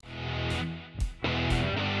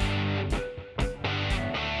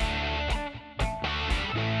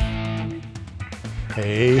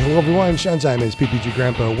Hey, hello everyone, Sean Simons, PPG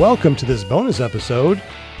Grandpa. Welcome to this bonus episode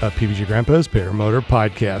of PPG Grandpa's Paramotor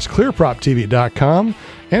Podcast, clearproptv.com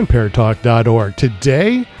and paratalk.org.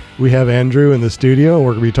 Today, we have Andrew in the studio.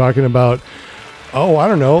 We're going to be talking about,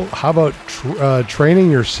 how about training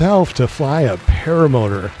yourself to fly a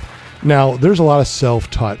paramotor? Now, there's a lot of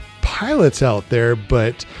self-taught pilots out there,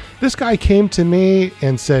 but this guy came to me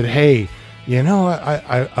and said, hey,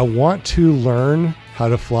 I want to learn how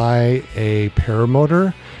to fly a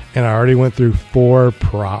paramotor, and I already went through 4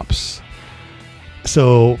 props.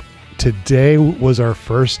 So today was our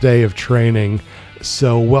first day of training.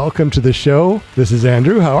 So welcome to the show. This is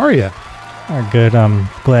Andrew. How are you? Good. I'm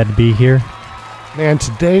glad to be here. Man,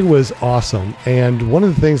 today was awesome. And one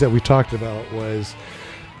of the things that we talked about was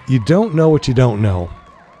you don't know what you don't know,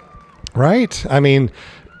 right? I mean,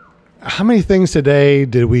 how many things today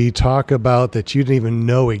did we talk about that you didn't even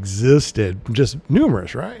know existed? Just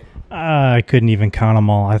numerous, right? I couldn't even count them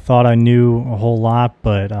all. I thought I knew a whole lot,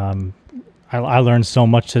 but I learned so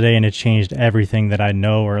much today, and it changed everything that I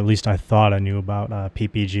know, or at least I thought I knew about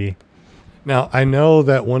PPG. Now, I know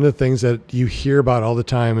that one of the things that you hear about all the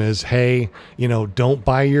time is, hey, don't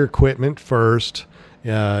buy your equipment first.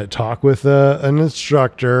 Talk with an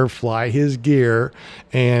instructor, fly his gear.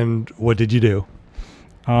 And what did you do?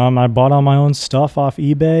 I bought all my own stuff off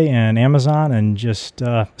eBay and Amazon and just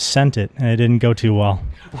sent it, and it didn't go too well.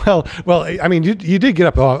 Well, I mean, you did get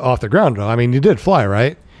up off the ground, though. I mean, you did fly,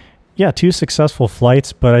 right? Yeah, 2 successful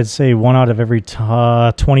flights, but I'd say 1 out of every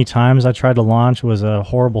 20 times I tried to launch was a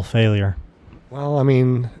horrible failure. Well, I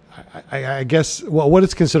mean, I guess, what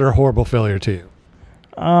is considered a horrible failure to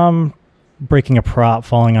you? Breaking a prop,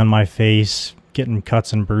 falling on my face, getting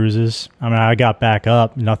cuts and bruises. I mean, I got back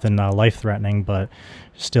up, nothing life-threatening, but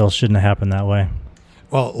still shouldn't have happened that way.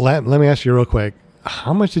 Well, let me ask you real quick.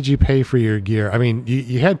 How much did you pay for your gear? I mean,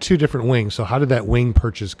 you had 2 different wings, so how did that wing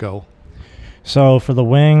purchase go? So for the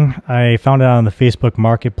wing, I found it on the Facebook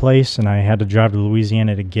Marketplace, and I had to drive to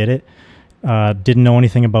Louisiana to get it. Didn't know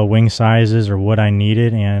anything about wing sizes or what I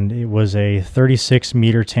needed, and it was a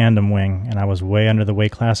 36-meter tandem wing, and I was way under the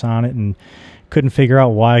weight class on it and couldn't figure out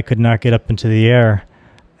why I could not get up into the air.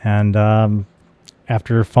 And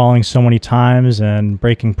after falling so many times and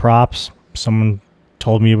breaking props, someone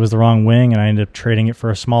told me it was the wrong wing, and I ended up trading it for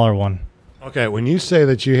a smaller one. Okay, when you say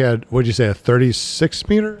that you had, what'd you say, a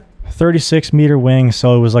 36-meter? 36-meter wing,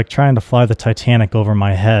 so it was like trying to fly the Titanic over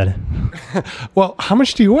my head. Well, how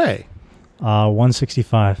much do you weigh?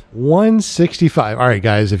 165. 165. All right,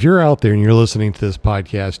 guys, if you're out there and you're listening to this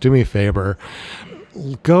podcast, do me a favor.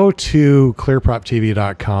 Go to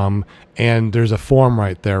clearproptv.com, and there's a form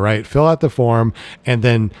right there, right? Fill out the form, and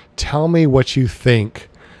then tell me what you think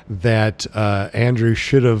that Andrew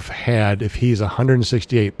should have had if he's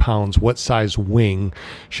 168 pounds. What size wing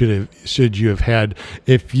should you have had?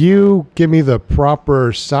 If you give me the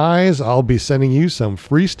proper size, I'll be sending you some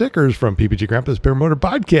free stickers from PPG Grandpa's Paramotor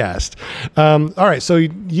Podcast. All right, so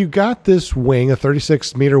you got this wing, a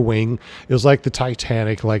 36-meter wing. It was like the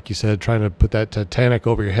Titanic, like you said, trying to put that Titanic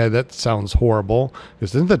over your head. That sounds horrible.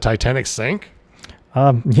 Because didn't the Titanic sink?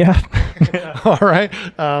 Yeah. All right.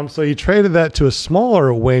 So you traded that to a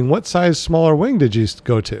smaller wing. What size smaller wing did you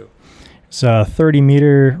go to? It's a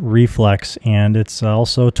 30-meter reflex, and it's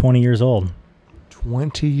also 20 years old.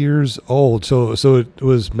 20 years old. So it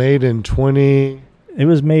was made in 20... It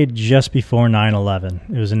was made just before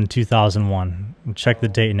 9/11. It was in 2001. Check the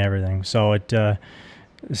date and everything. So it's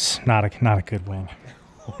not a good wing.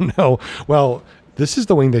 Oh, no. Well, this is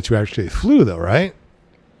the wing that you actually flew, though, right?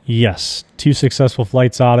 Yes, 2 successful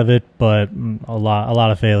flights out of it, but a lot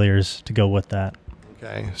of failures to go with that.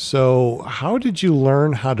 Okay, so how did you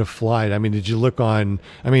learn how to fly it? I mean, did you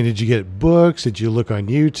get books? Did you look on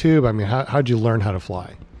YouTube? I mean, how did you learn how to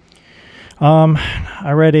fly?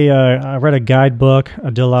 I read a guidebook. I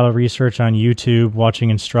did a lot of research on YouTube, watching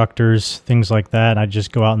instructors, things like that. I'd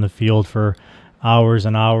just go out in the field for hours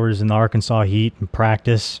and hours in the Arkansas heat and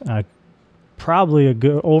practice. Probably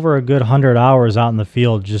over a good 100 hours out in the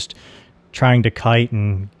field, just trying to kite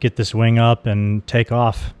and get this wing up and take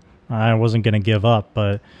off. I wasn't going to give up,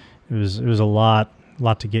 but it was a lot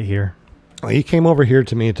to get here. Well, you came over here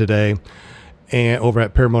to me today, and over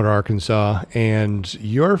at Paramotor Arkansas, and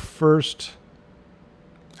your first,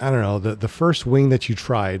 the first wing that you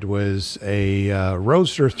tried was a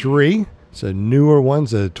Roadster 3. It's a newer one.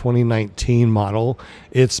 It's a 2019 model.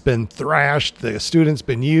 It's been thrashed. The student's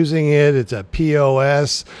been using it. It's a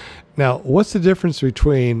POS. Now, what's the difference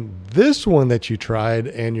between this one that you tried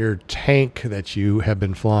and your tank that you have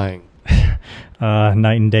been flying?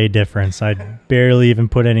 Night and day difference. I barely even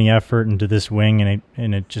put any effort into this wing,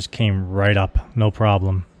 and it just came right up, no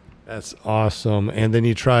problem. That's awesome. And then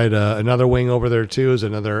you tried another wing over there too, is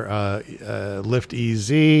another Lift EZ,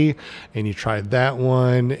 and you tried that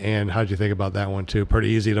one. And how'd you think about that one too? Pretty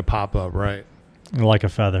easy to pop up, right? Like a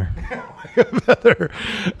feather. Feather.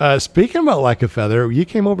 Speaking about like a feather, you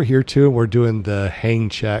came over here too, and we're doing the hang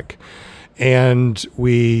check, and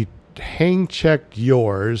we hang checked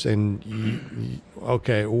yours. And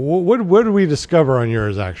okay, what did we discover on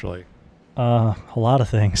yours actually? A lot of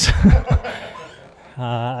things.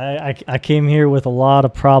 I came here with a lot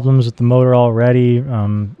of problems with the motor already.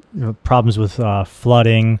 Problems with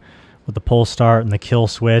flooding, with the pull start and the kill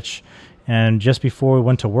switch. And just before we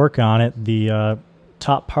went to work on it, the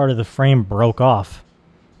top part of the frame broke off.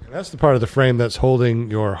 And that's the part of the frame that's holding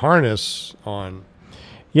your harness on.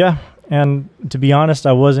 Yeah, and to be honest,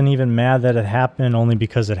 I wasn't even mad that it happened, only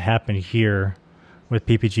because it happened here with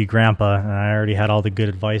PPG Grandpa, and I already had all the good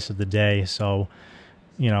advice of the day. So,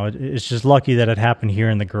 it's just lucky that it happened here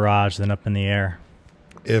in the garage than up in the air.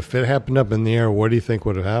 If it happened up in the air, what do you think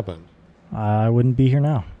would have happened? I wouldn't be here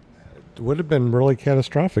now. It would have been really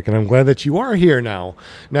catastrophic, and I'm glad that you are here now.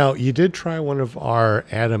 Now, you did try one of our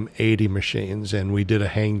Adam 80 machines, and we did a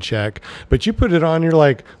hang check, but you put it on, you're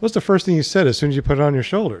like, what's the first thing you said as soon as you put it on your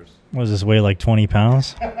shoulders? What does this weigh, like 20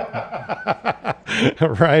 pounds?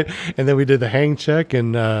 Right. And then we did the hang check,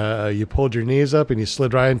 and you pulled your knees up and you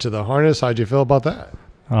slid right into the harness. How'd you feel about that?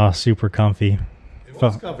 Oh, super comfy. It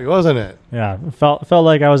was comfy, wasn't it? Yeah, it felt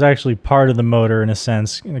like I was actually part of the motor in a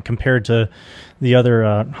sense, compared to the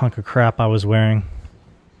other hunk of crap I was wearing.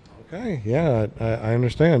 Okay, yeah, I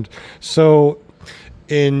understand. So,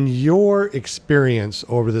 in your experience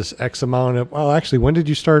over this X amount of, well, actually, when did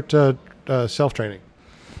you start self-training?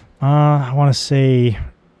 I want to say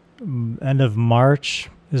end of March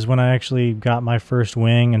is when I actually got my first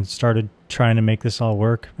wing and started trying to make this all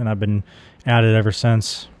work, and I've been at it ever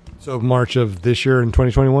since. So March of this year in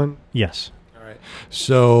 2021? Yes. All right.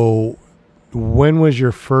 So when was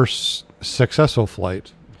your first successful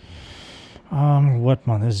flight? What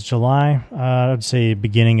month? Is July? I'd say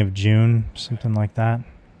beginning of June, something like that.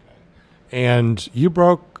 And you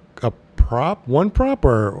broke a prop, one prop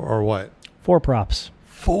or what? 4 props.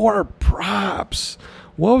 4 props.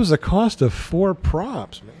 What was the cost of 4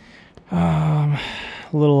 props, man?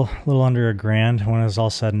 A little under $1,000 when it was all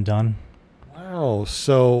said and done. Wow.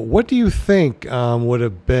 So what do you think would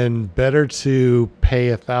have been better to pay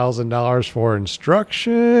 $1,000 for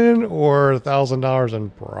instruction or $1,000 in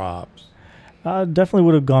props? Definitely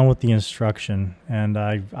would have gone with the instruction, and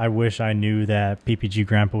I wish I knew that PPG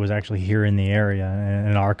Grandpa was actually here in the area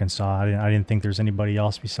in Arkansas. I didn't think there's anybody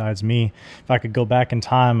else besides me. If I could go back in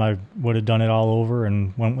time, I would have done it all over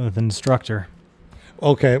and went with an instructor.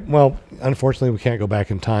 Okay, well, unfortunately, we can't go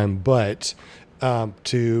back in time, but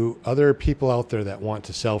to other people out there that want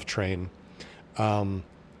to self-train,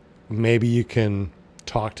 maybe you can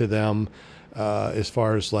talk to them as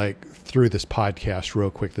far as like through this podcast real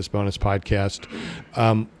quick, this bonus podcast.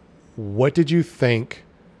 What did you think?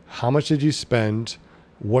 How much did you spend?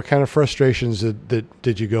 What kind of frustrations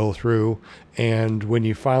did you go through? And when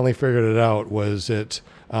you finally figured it out, was it,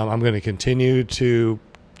 I'm going to continue to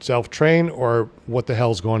self-train, or what the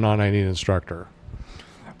hell's going on? I need an instructor.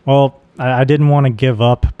 Well, I didn't want to give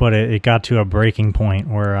up, but it got to a breaking point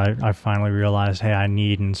where I finally realized, hey, I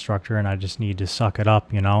need an instructor and I just need to suck it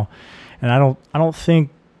up, And I don't think,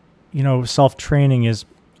 self-training is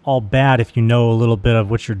all bad if you know a little bit of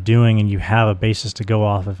what you're doing and you have a basis to go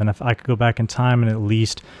off of. And if I could go back in time and at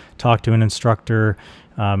least talk to an instructor,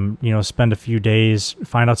 spend a few days,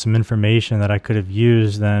 find out some information that I could have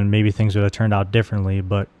used, then maybe things would have turned out differently.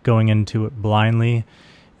 But going into it blindly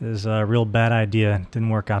is a real bad idea. It didn't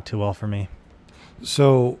work out too well for me.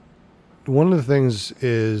 So one of the things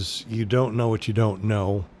is you don't know what you don't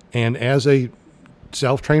know. And as a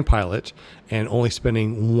self-trained pilot and only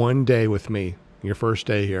spending 1 day with me, your first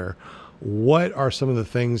day here, what are some of the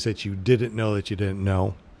things that you didn't know that you didn't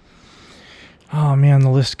know? Oh man, the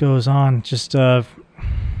list goes on. Just I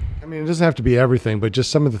mean, it doesn't have to be everything, but just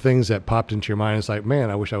some of the things that popped into your mind. It's like, man,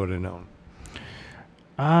 I wish I would have known.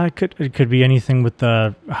 It could be anything with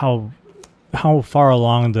how far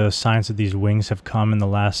along the science of these wings have come in the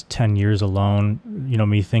last 10 years alone.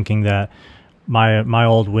 Me thinking that my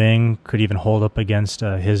old wing could even hold up against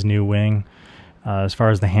his new wing. As far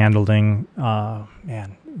as the handling,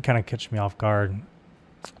 man, it kind of catch me off guard.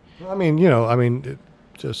 I mean,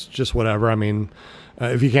 just whatever. I mean,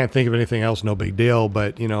 if you can't think of anything else, no big deal.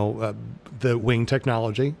 But the wing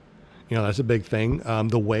technology, that's a big thing.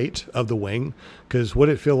 The weight of the wing, because what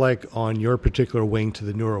did it feel like on your particular wing to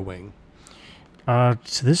the newer wing?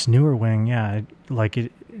 So this newer wing, yeah,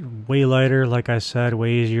 it way lighter, like I said,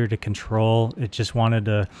 way easier to control. It just wanted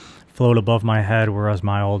to float above my head, whereas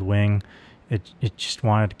my old wing, it just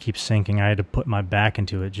wanted to keep sinking. I had to put my back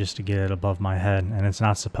into it just to get it above my head, and it's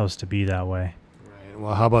not supposed to be that way. Right.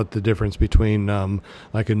 Well, how about the difference between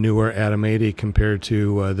like a newer Atom 80 compared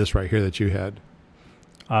to this right here that you had?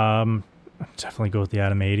 I'd definitely go with the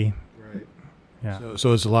Atom 80. Right. Yeah.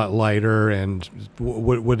 So it's a lot lighter, and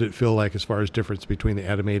what did it feel like as far as difference between the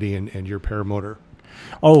Atom 80 and your paramotor?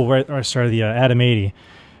 Oh, right. Sorry, the Atom 80.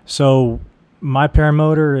 So my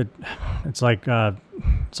paramotor, it's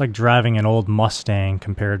like driving an old Mustang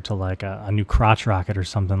compared to like a new crotch rocket or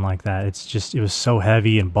something like that. It was so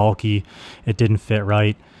heavy and bulky, it didn't fit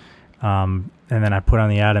right. And then I put on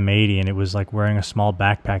the Atom 80, and it was like wearing a small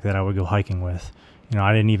backpack that I would go hiking with.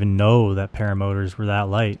 I didn't even know that paramotors were that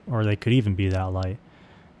light, or they could even be that light.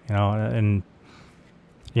 And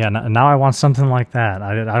yeah, now I want something like that.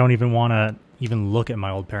 I don't even want to even look at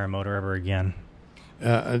my old paramotor ever again.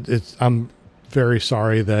 I'm very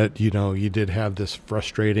sorry that you did have this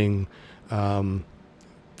frustrating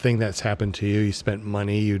thing that's happened to you. You spent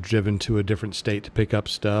money. You've driven to a different state to pick up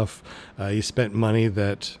stuff. You spent money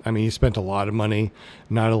you spent a lot of money,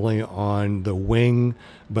 not only on the wing,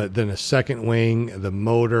 but then a second wing, the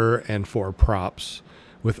motor, and 4 props.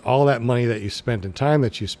 With all that money that you spent and time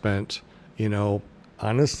that you spent,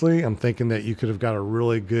 honestly, I'm thinking that you could have got a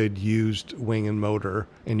really good used wing and motor,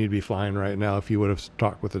 and you'd be fine right now if you would have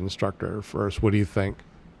talked with an instructor first. What do you think?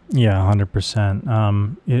 Yeah,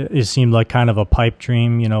 100%. It seemed like kind of a pipe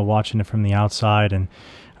dream, watching it from the outside and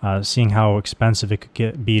seeing how expensive it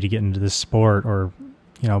could be to get into this sport, or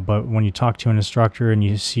but when you talk to an instructor and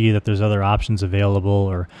you see that there's other options available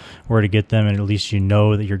or where to get them, and at least you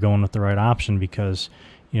know that you're going with the right option because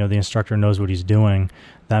the instructor knows what he's doing,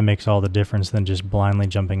 that makes all the difference than just blindly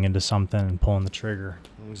jumping into something and pulling the trigger.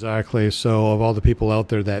 Exactly. So of all the people out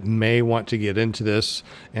there that may want to get into this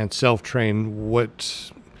and self-train,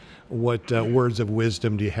 what words of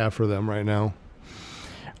wisdom do you have for them right now?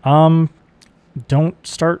 Don't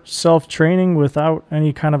start self-training without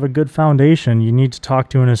any kind of a good foundation. You need to talk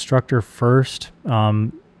to an instructor first.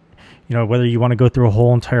 Whether you want to go through a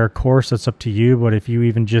whole entire course, that's up to you. But if you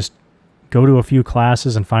even just go to a few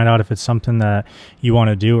classes and find out if it's something that you want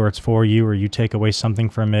to do, or it's for you, or you take away something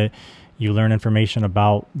from it, you learn information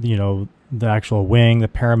about, the actual wing, the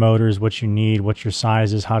paramotors, what you need, what your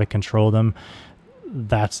size is, how to control them.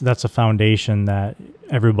 That's a foundation that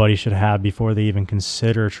everybody should have before they even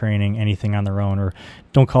consider training anything on their own, or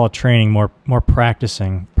don't call it training, more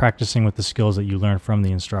practicing with the skills that you learn from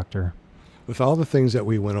the instructor. With all the things that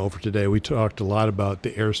we went over today, we talked a lot about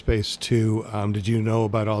the airspace too. Did you know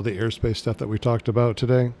about all the airspace stuff that we talked about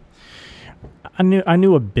today? I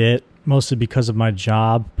knew a bit, mostly because of my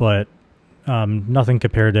job, but nothing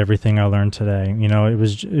compared to everything I learned today. It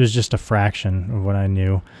was just a fraction of what I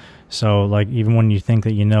knew. So like, even when you think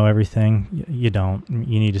that you know everything, you don't.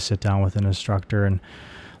 You need to sit down with an instructor and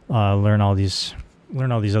learn all these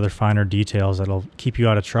other finer details that'll keep you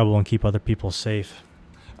out of trouble and keep other people safe.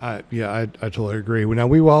 I totally agree. Now,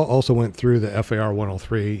 we also went through the FAR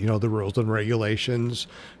 103, the rules and regulations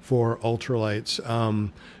for ultralights.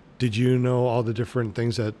 Did you know all the different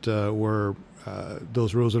things that were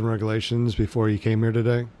those rules and regulations before you came here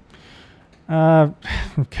today?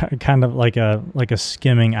 Kind of like a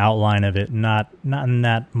skimming outline of it, not in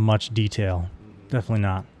that much detail. Definitely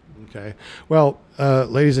not. Okay. Well,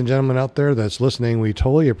 ladies and gentlemen out there that's listening, we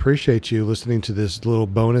totally appreciate you listening to this little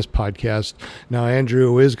bonus podcast. Now,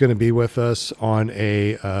 Andrew is going to be with us on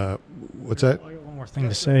a, what's that? I got one more thing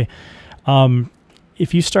to say.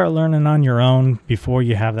 If you start learning on your own before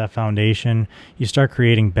you have that foundation, you start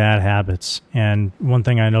creating bad habits. And one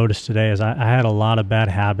thing I noticed today is I had a lot of bad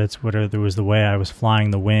habits, whether it was the way I was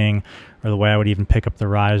flying the wing or the way I would even pick up the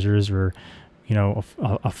risers, or,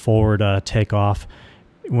 a forward takeoff.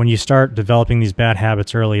 When you start developing these bad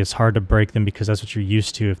habits early, it's hard to break them because that's what you're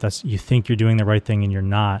used to. You think you're doing the right thing and you're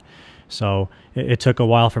not. So it took a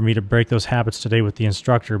while for me to break those habits today with the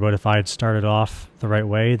instructor. But if I had started off the right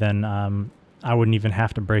way, then I wouldn't even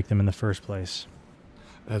have to break them in the first place.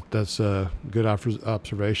 That's a good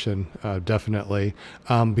observation, definitely.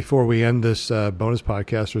 Before we end this bonus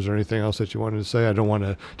podcast, was there anything else that you wanted to say? I don't want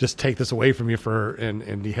to just take this away from you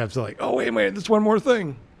and you have to like, oh, wait a minute, there's one more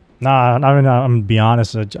thing. Nah, I'm going to be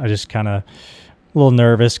honest. I just kind of a little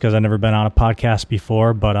nervous because I've never been on a podcast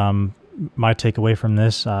before. But my takeaway from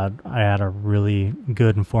this, I had a really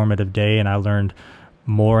good, informative day, and I learned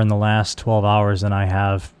more in the last 12 hours than I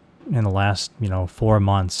have in the last 4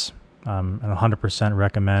 months. And 100%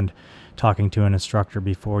 recommend talking to an instructor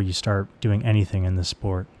before you start doing anything in this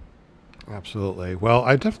sport. Absolutely. Well,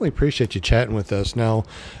 I definitely appreciate you chatting with us. Now,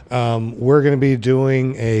 we're going to be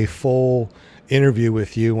doing a full interview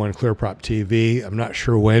with you on ClearProp TV. I'm not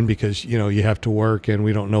sure when because, you have to work and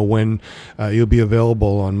we don't know when you'll be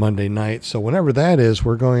available on Monday night. So whenever that is,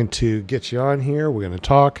 we're going to get you on here. We're going to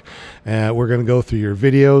talk. We're going to go through your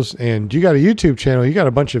videos. And you got a YouTube channel. You got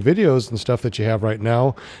a bunch of videos and stuff that you have right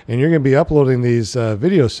now. And you're going to be uploading these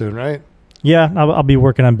videos soon, right? Yeah, I'll be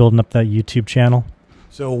working on building up that YouTube channel.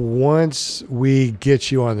 So once we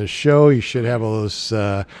get you on the show, you should have all those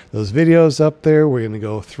videos up there. We're going to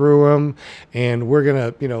go through them, and we're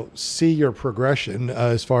going to see your progression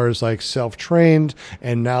as far as like self-trained.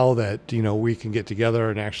 And now that we can get together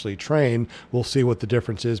and actually train, we'll see what the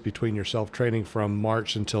difference is between your self-training from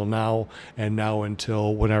March until now, and now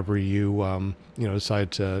until whenever you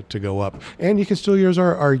decide to go up. And you can still use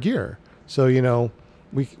our gear, so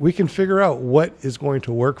we can figure out what is going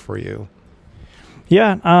to work for you.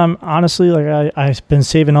 Yeah, honestly, like I've been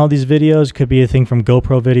saving all these videos. Could be a thing from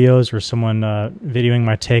GoPro videos or someone videoing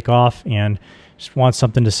my takeoff and just want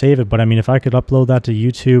something to save it. But I mean, if I could upload that to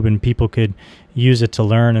YouTube and people could use it to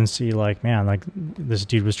learn and see, like, man, like this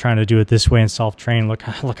dude was trying to do it this way and self-train. Look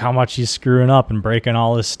how much he's screwing up and breaking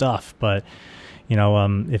all this stuff. But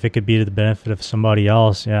if it could be to the benefit of somebody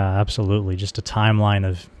else, yeah, absolutely. Just a timeline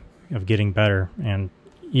of getting better, and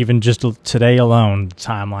even just today alone, the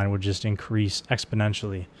timeline would just increase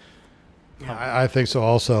exponentially. I think so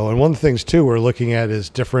also. And one of the things, too, we're looking at is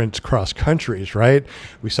different cross countries, right?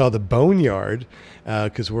 We saw the Boneyard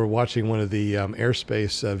because we're watching one of the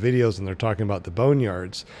airspace videos, and they're talking about the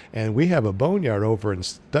boneyards. And we have a boneyard over in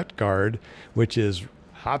Stuttgart, which is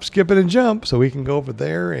hop, skip, and jump, so we can go over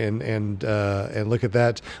there and look at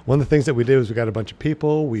that. One of the things that we did was we got a bunch of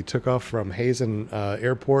people. We took off from Hazen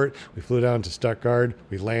Airport. We flew down to Stuttgart.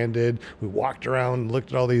 We landed. We walked around,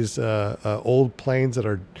 looked at all these old planes that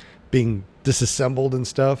are being disassembled and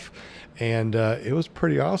stuff, and it was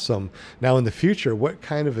pretty awesome. Now, in the future, what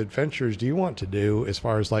kind of adventures do you want to do as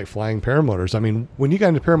far as like flying paramotors? I mean, when you got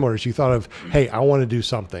into paramotors, you thought of, hey, I want to do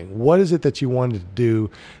something. What is it that you wanted to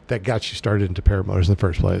do that got you started into paramotors in the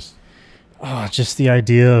first place? Oh, just the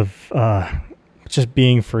idea of just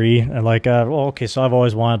being free. And like, so I've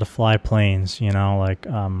always wanted to fly planes, like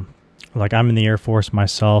I'm in the Air Force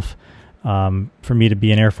myself. For me to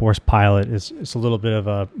be an Air Force pilot it's a little bit of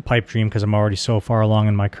a pipe dream because I'm already so far along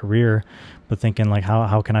in my career, but thinking like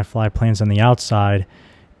how can I fly planes on the outside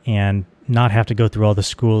and not have to go through all the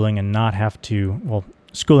schooling and not have to, well,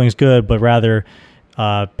 schooling's good, but rather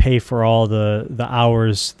pay for all the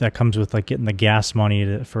hours that comes with like getting the gas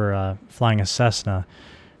money for flying a Cessna.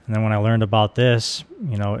 And then when I learned about this,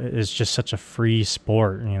 it's just such a free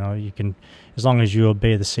sport. You can, as long as you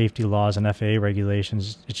obey the safety laws and FAA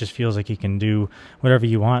regulations, it just feels like you can do whatever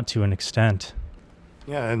you want to an extent.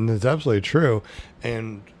 Yeah, and it's absolutely true.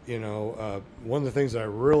 And, one of the things that I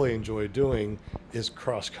really enjoy doing is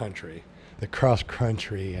cross country. The cross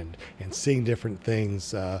country and seeing different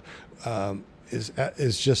things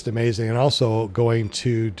is just amazing. And also going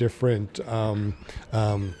to different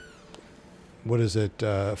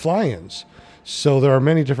fly-ins. So there are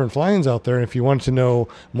many different fly-ins out there, and if you want to know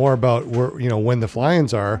more about where, when the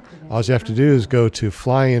fly-ins are, all you have to do is go to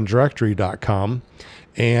flyindirectory.com,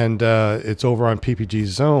 and it's over on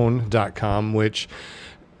ppgzone.com, which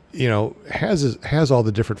has all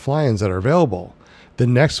the different fly-ins that are available. The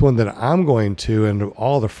next one that I'm going to, and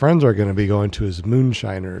all the friends are going to be going to, is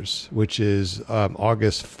Moonshiners, which is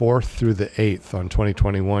August 4th through the 8th on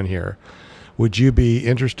 2021 here. Would you be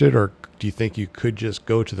interested, or do you think you could just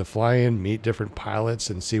go to the fly-in, meet different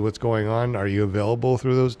pilots, and see what's going on? Are you available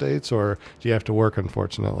through those dates, or do you have to work,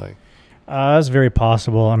 unfortunately? That's very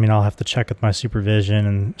possible. I mean, I'll have to check with my supervision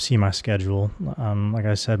and see my schedule. Like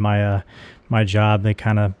I said, my job, they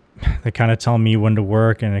kind of tell me when to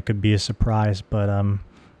work, and it could be a surprise. But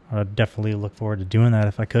I'd definitely look forward to doing that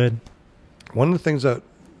if I could. One of the things that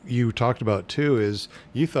you talked about too is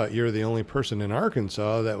you thought you were the only person in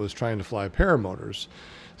Arkansas that was trying to fly paramotors.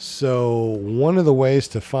 So one of the ways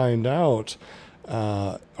to find out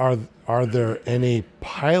are there any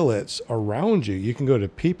pilots around you? You can go to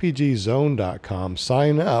ppgzone.com,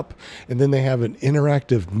 sign up, and then they have an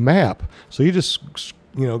interactive map. So you just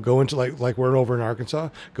go into like we're over in Arkansas,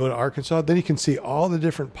 go to Arkansas, then you can see all the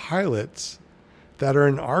different pilots that are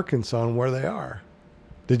in Arkansas and where they are.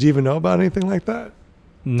 Did you even know about anything like that?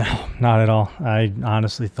 No, not at all. I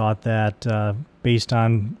honestly thought that based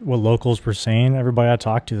on what locals were saying, everybody I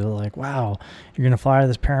talked to, they're like, wow, you're going to fly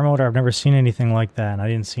this paramotor? I've never seen anything like that. And I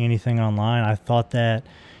didn't see anything online. I thought that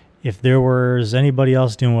if there was anybody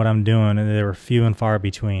else doing what I'm doing, and they were few and far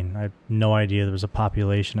between. I had no idea there was a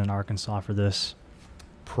population in Arkansas for this.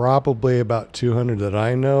 probably about 200 that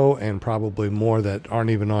I know, and probably more that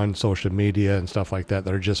aren't even on social media and stuff like that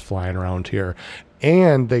are just flying around here.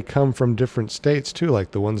 And they come from different states too,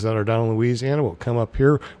 like the ones that are down in Louisiana will come up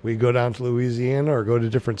here. We go down to Louisiana or go to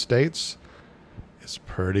different states. It's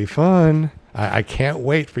pretty fun. I can't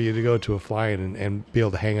wait for you to go to a fly-in and be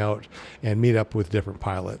able to hang out and meet up with different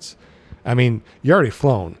pilots. I mean, you're already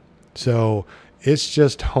flown, so it's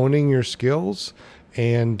just honing your skills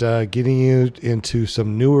and getting you into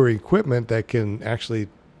some newer equipment that can actually,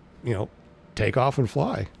 take off and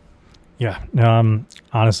fly. Yeah.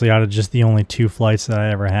 Honestly, out of just the only 2 flights that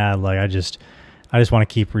I ever had, like I just want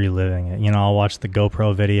to keep reliving it. I'll watch the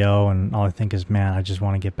GoPro video and all I think is, man, I just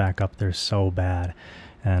want to get back up there so bad.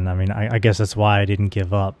 And I mean, I guess that's why I didn't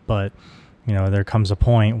give up. But, there comes a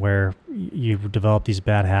point where you develop these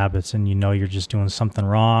bad habits and you're just doing something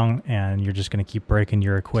wrong and you're just going to keep breaking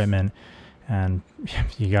your equipment. And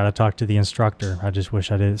you got to talk to the instructor. I just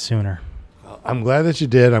wish I did it sooner. I'm glad that you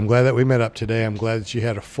did. I'm glad that we met up today. I'm glad that you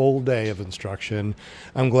had a full day of instruction.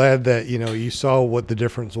 I'm glad that, you saw what the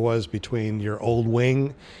difference was between your old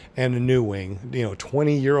wing and a new wing.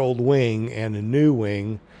 20-year-old wing and a new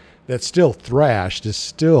wing that's still thrashed is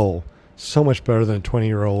still so much better than a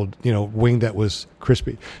 20-year-old, wing that was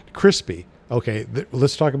crispy. Okay,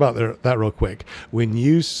 let's talk about that real quick. When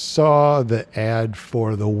you saw the ad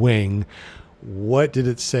for the wing, what did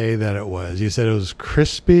it say that it was? You said it was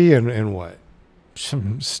crispy and what?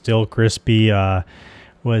 Still crispy.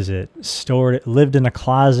 Was it stored? Lived in a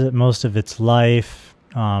closet most of its life.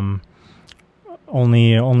 Only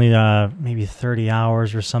maybe 30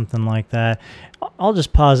 hours or something like that. All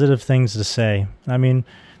just positive things to say. I mean,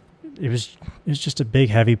 it was just a big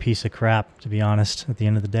heavy piece of crap, to be honest. At the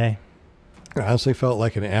end of the day, I honestly felt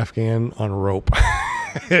like an Afghan on a rope.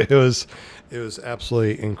 It was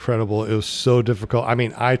absolutely incredible. It was so difficult. I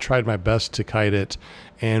mean, I tried my best to kite it,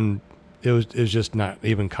 and it was just not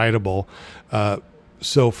even kiteable.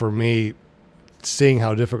 So for me, seeing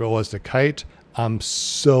how difficult it was to kite, I'm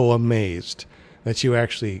so amazed that you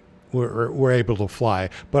actually were able to fly.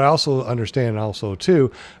 But I also understand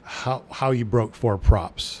too how you broke 4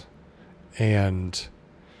 props, and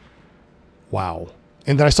wow.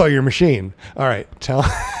 And then I saw your machine. All right,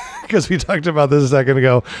 because we talked about this a second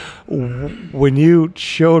ago. When you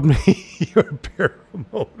showed me your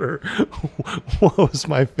paramotor, what was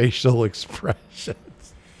my facial expression?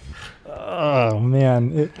 Oh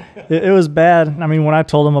man, it was bad. I mean, when I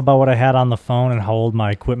told him about what I had on the phone and how old my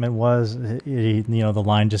equipment was, the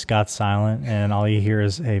line just got silent, and all you hear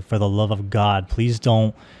is, "Hey, for the love of God, please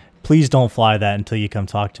don't fly that until you come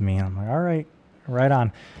talk to me." And I'm like, "All right, right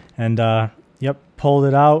on." And pulled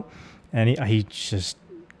it out, and he just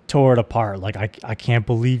tore it apart. Like, I can't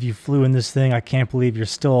believe you flew in this thing. I can't believe you're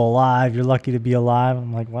still alive. You're lucky to be alive.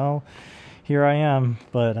 I'm like, well, here I am.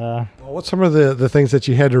 But what's some of the things that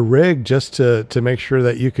you had to rig just to make sure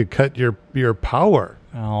that you could cut your power?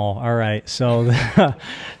 Oh, all right. So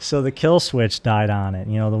the kill switch died on it,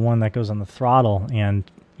 the one that goes on the throttle, and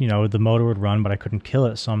the motor would run, but I couldn't kill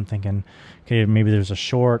it. So I'm thinking, okay, maybe there's a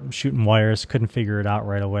short. I'm shooting wires, couldn't figure it out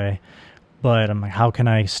right away. But I'm like, how can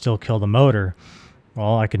I still kill the motor?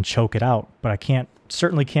 Well, I can choke it out, but I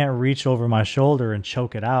certainly can't reach over my shoulder and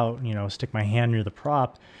choke it out, stick my hand near the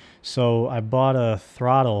prop. So I bought a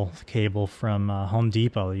throttle cable from Home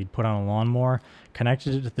Depot that you'd put on a lawnmower,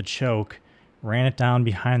 connected it to the choke, ran it down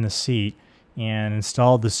behind the seat, and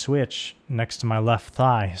installed the switch next to my left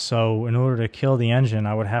thigh. So in order to kill the engine,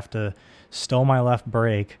 I would have to stow my left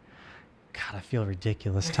brake. God, I feel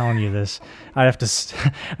ridiculous telling you this. I have to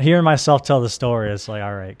hear myself tell the story. It's like,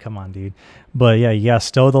 all right, come on, dude. But yeah,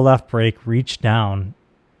 stow the left brake, reach down,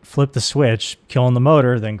 flip the switch, killing the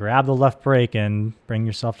motor, then grab the left brake and bring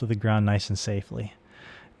yourself to the ground nice and safely.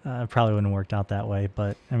 It probably wouldn't have worked out that way,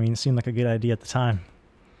 but I mean, it seemed like a good idea at the time.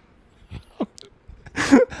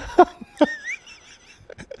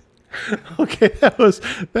 Okay, that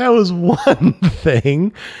was one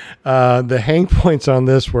thing. The hang points on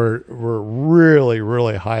this were really,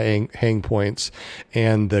 really high hang points,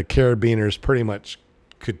 and the carabiners pretty much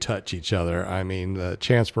could touch each other. I mean, the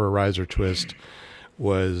chance for a riser twist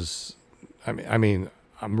was, I'm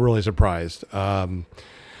really surprised.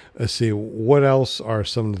 Let's see, what else are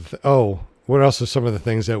some of the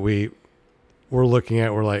things that we were looking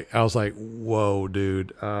at? I was like, whoa,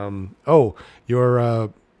 dude.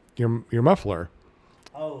 Your muffler.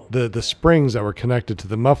 Oh. The springs that were connected to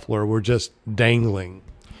the muffler were just dangling.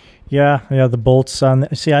 Yeah, the bolts on.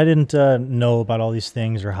 See, I didn't know about all these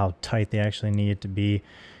things or how tight they actually needed to be.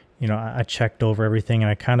 I checked over everything, and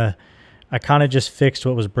I kind of just fixed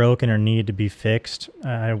what was broken or needed to be fixed.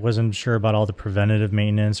 I wasn't sure about all the preventative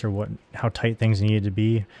maintenance or how tight things needed to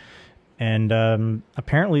be. And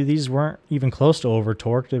apparently these weren't even close to over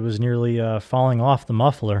torqued. It was nearly falling off the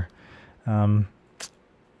muffler.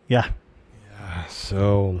 Yeah.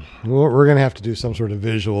 So we're going to have to do some sort of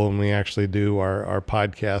visual when we actually do our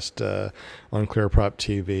podcast on ClearProp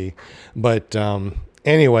TV. But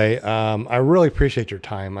anyway, I really appreciate your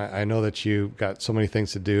time. I know that you got so many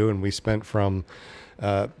things to do, and we spent from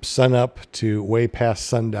sun up to way past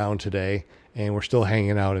sundown today, and we're still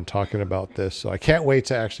hanging out and talking about this. So I can't wait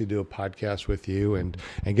to actually do a podcast with you and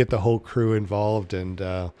get the whole crew involved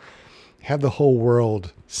and have the whole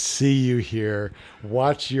world see you here,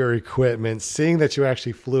 watch your equipment, seeing that you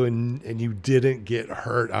actually flew and you didn't get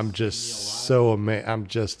hurt. I'm just so amazed. I'm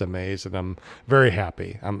just amazed, and I'm very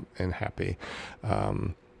happy. I'm happy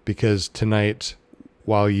because tonight,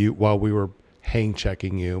 while we were hang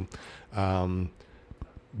checking you,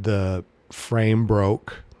 the frame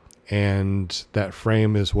broke, and that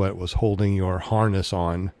frame is what was holding your harness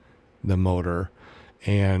on the motor,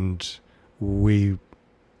 and we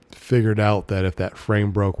figured out that if that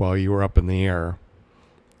frame broke while you were up in the air,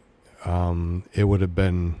 it would have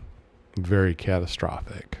been very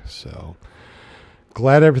catastrophic. So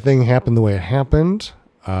glad everything happened the way it happened.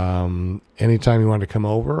 Anytime you want to come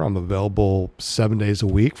over, I'm available 7 days a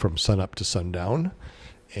week from sun up to sundown.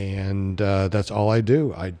 And that's all I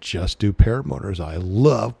do. I just do paramotors. I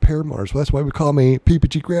love paramotors. Well, that's why we call me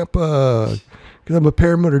PPG Grandpa, because I'm a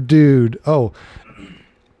paramotor dude. Oh,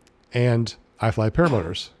 and I fly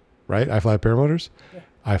paramotors. Right? I fly paramotors. Yeah.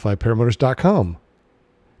 iFlyParamotors.com.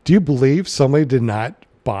 Do you believe somebody did not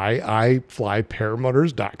buy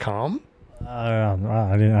iFlyParamotors.com? I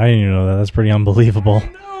didn't even know that. That's pretty unbelievable. I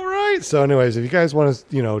know, right? So anyways, if you guys want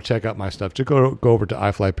to, check out my stuff, just go over to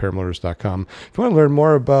iFlyParamotors.com. If you want to learn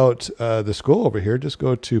more about the school over here, just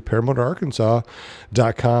go to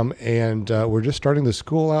ParamotorArkansas.com, and we're just starting the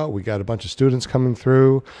school out. We got a bunch of students coming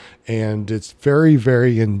through, and it's very,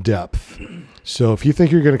 very in-depth. So if you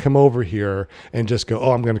think you're going to come over here and just go,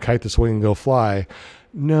 oh, I'm going to kite this wing and go fly.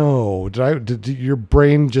 No. Did your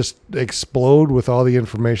brain just explode with all the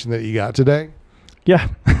information that you got today? Yeah,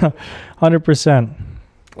 100%.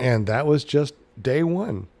 And that was just day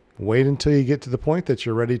one. Wait until you get to the point that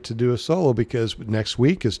you're ready to do a solo, because next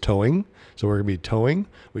week is towing. So we're going to be towing.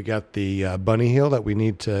 We got the bunny hill that we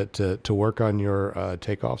need to work on your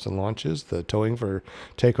takeoffs and launches, the towing for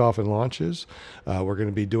takeoff and launches. We're going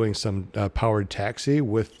to be doing some powered taxi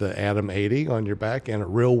with the Atom 80 on your back and a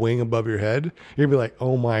real wing above your head. You're going to be like,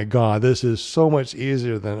 oh my God, this is so much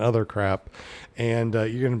easier than other crap. And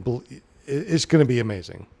it's going to be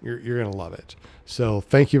amazing. You're going to love it. So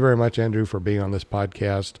thank you very much, Andrew, for being on this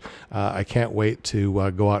podcast. I can't wait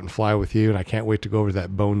to go out and fly with you, and I can't wait to go over to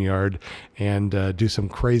that boneyard and do some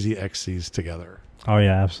crazy XCs together. Oh,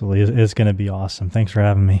 yeah, absolutely. It's going to be awesome. Thanks for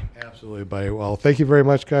having me. Absolutely, buddy. Well, thank you very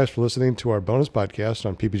much, guys, for listening to our bonus podcast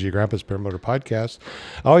on PPG Grandpa's Paramotor Podcast.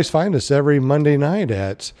 Always find us every Monday night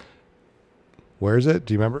at, where is it?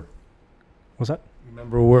 Do you remember? What's that? You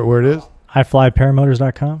remember where it is?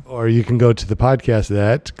 iFlyParamotors.com. Or you can go to the podcast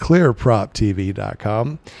at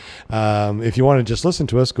clearproptv.com. If you want to just listen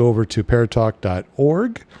to us, go over to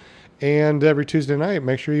paratalk.org. And every Tuesday night,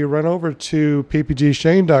 make sure you run over to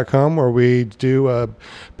ppgshane.com, where we do a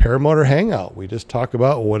paramotor hangout. We just talk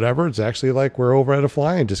about whatever. It's actually like we're over at a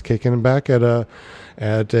fly-in, just kicking back at a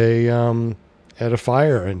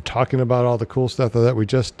fire and talking about all the cool stuff that we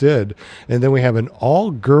just did. And then we have an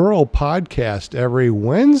all-girl podcast every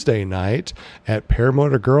Wednesday night at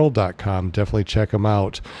paramotorgirl.com. Definitely check them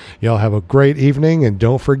out. Y'all have a great evening, and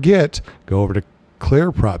don't forget, go over to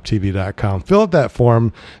clearproptv.com. Fill out that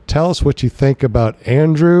form. Tell us what you think about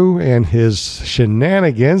Andrew and his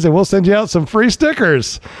shenanigans, and we'll send you out some free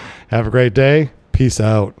stickers. Have a great day. Peace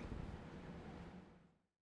out.